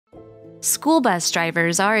School bus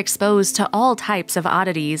drivers are exposed to all types of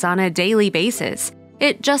oddities on a daily basis.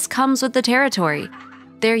 It just comes with the territory.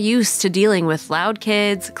 They're used to dealing with loud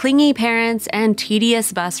kids, clingy parents, and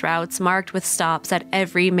tedious bus routes marked with stops at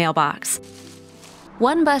every mailbox.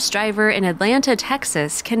 One bus driver in Atlanta,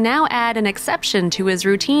 Texas, can now add an exception to his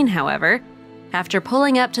routine, however. After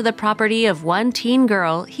pulling up to the property of one teen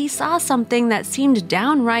girl, he saw something that seemed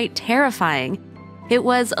downright terrifying. It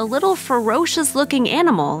was a little ferocious-looking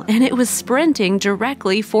animal, and it was sprinting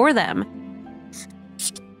directly for them.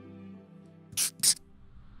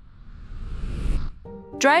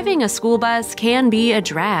 Driving a school bus can be a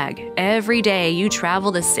drag. Every day you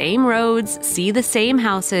travel the same roads, see the same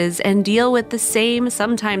houses, and deal with the same,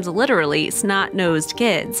 sometimes literally, snot-nosed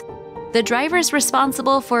kids. The drivers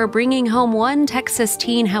responsible for bringing home one Texas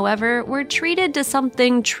teen, however, were treated to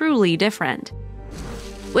something truly different.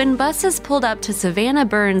 When buses pulled up to Savannah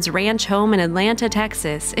Burns' ranch home in Atlanta,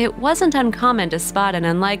 Texas, it wasn't uncommon to spot an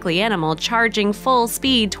unlikely animal charging full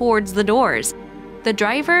speed towards the doors. The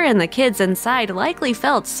driver and the kids inside likely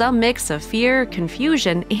felt some mix of fear,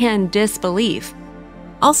 confusion, and disbelief.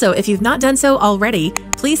 Also, if you've not done so already,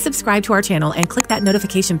 please subscribe to our channel and click that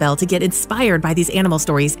notification bell to get inspired by these animal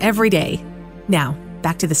stories every day. Now,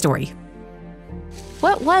 back to the story.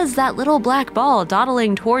 What was that little black ball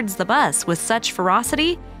dawdling towards the bus with such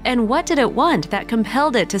ferocity? And what did it want that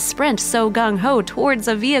compelled it to sprint so gung-ho towards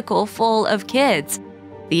a vehicle full of kids?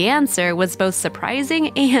 The answer was both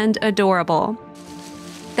surprising and adorable.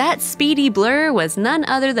 That speedy blur was none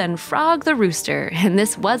other than Frog the rooster, and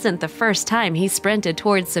this wasn't the first time he sprinted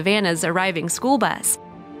towards Savannah's arriving school bus.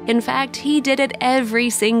 In fact, he did it every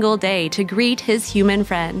single day to greet his human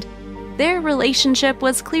friend. Their relationship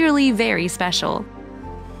was clearly very special.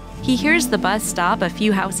 He hears the bus stop a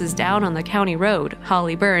few houses down on the county road,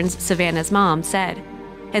 Holly Burns, Savannah's mom, said.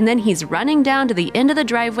 And then he's running down to the end of the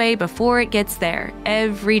driveway before it gets there,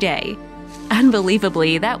 every day.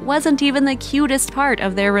 Unbelievably, that wasn't even the cutest part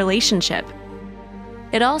of their relationship.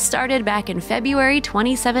 It all started back in February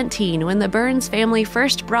 2017 when the Burns family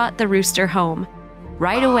first brought the rooster home.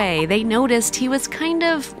 Right away, they noticed he was kind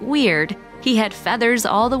of weird. He had feathers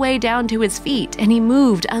all the way down to his feet, and he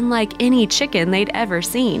moved unlike any chicken they'd ever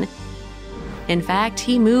seen. In fact,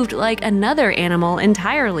 he moved like another animal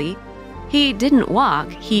entirely. He didn't walk,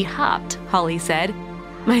 he hopped, Holly said.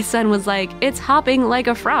 My son was like, "It's hopping like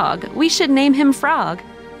a frog. We should name him Frog."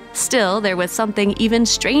 Still, there was something even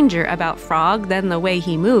stranger about Frog than the way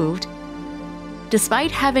he moved.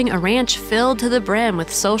 Despite having a ranch filled to the brim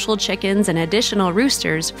with social chickens and additional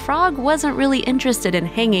roosters, Frog wasn't really interested in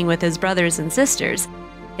hanging with his brothers and sisters.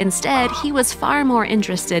 Instead, he was far more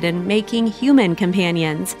interested in making human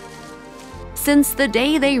companions. Since the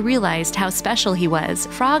day they realized how special he was,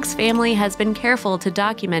 Frog's family has been careful to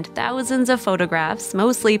document thousands of photographs,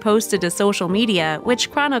 mostly posted to social media,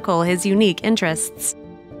 which chronicle his unique interests.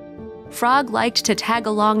 Frog liked to tag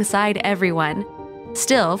alongside everyone.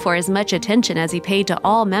 Still, for as much attention as he paid to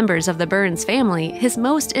all members of the Burns family, his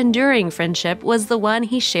most enduring friendship was the one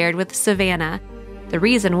he shared with Savannah. The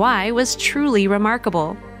reason why was truly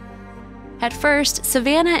remarkable. At first,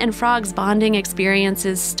 Savannah and Frog's bonding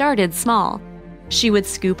experiences started small. She would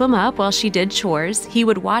scoop him up while she did chores, he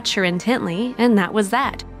would watch her intently, and that was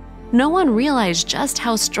that. No one realized just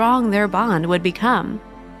how strong their bond would become.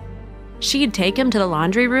 She'd take him to the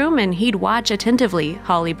laundry room and he'd watch attentively,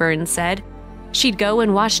 Holly Burns said. She'd go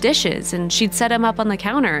and wash dishes, and she'd set him up on the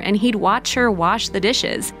counter, and he'd watch her wash the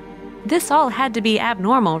dishes. This all had to be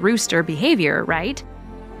abnormal rooster behavior, right?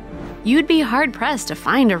 You'd be hard-pressed to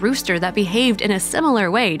find a rooster that behaved in a similar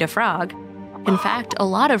way to Frog. In fact, a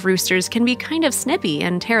lot of roosters can be kind of snippy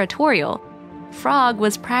and territorial. Frog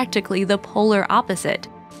was practically the polar opposite.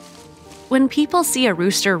 When people see a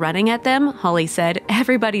rooster running at them, Holly said,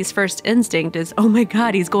 everybody's first instinct is, "Oh my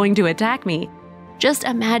God, he's going to attack me." Just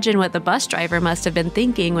imagine what the bus driver must have been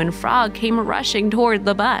thinking when Frog came rushing toward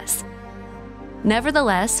the bus.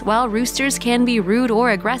 Nevertheless, while roosters can be rude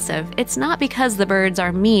or aggressive, it's not because the birds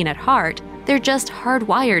are mean at heart, they're just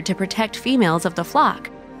hardwired to protect females of the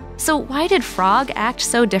flock. So why did Frog act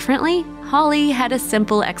so differently? Holly had a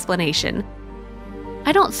simple explanation.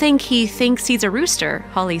 "I don't think he thinks he's a rooster,"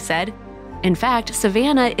 Holly said. In fact,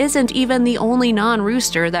 Savannah isn't even the only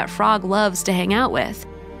non-rooster that Frog loves to hang out with.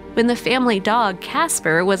 When the family dog,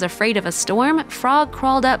 Casper, was afraid of a storm, Frog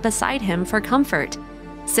crawled up beside him for comfort.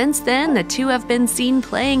 Since then, the two have been seen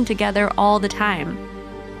playing together all the time.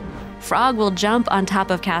 Frog will jump on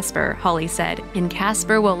top of Casper, Holly said, and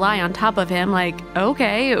Casper will lie on top of him like,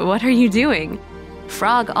 "Okay, what are you doing?"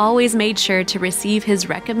 Frog always made sure to receive his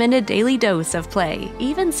recommended daily dose of play.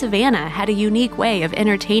 Even Savannah had a unique way of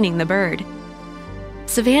entertaining the bird.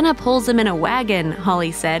 Savannah pulls him in a wagon,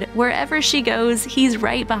 Holly said. Wherever she goes, he's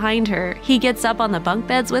right behind her. He gets up on the bunk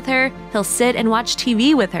beds with her. He'll sit and watch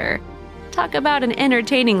TV with her. Talk about an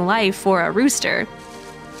entertaining life for a rooster.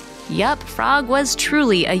 Yup, Frog was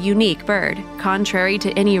truly a unique bird. Contrary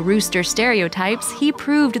to any rooster stereotypes, he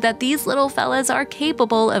proved that these little fellas are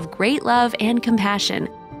capable of great love and compassion.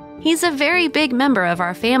 He's a very big member of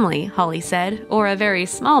our family, Holly said, or a very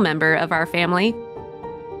small member of our family.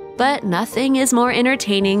 But nothing is more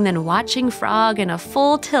entertaining than watching Frog in a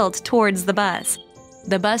full tilt towards the bus.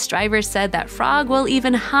 The bus driver said that Frog will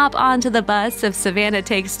even hop onto the bus if Savannah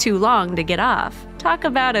takes too long to get off. Talk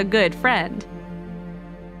about a good friend.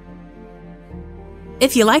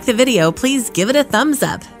 If you like the video, please give it a thumbs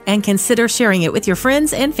up and consider sharing it with your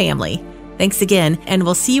friends and family. Thanks again, and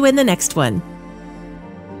we'll see you in the next one.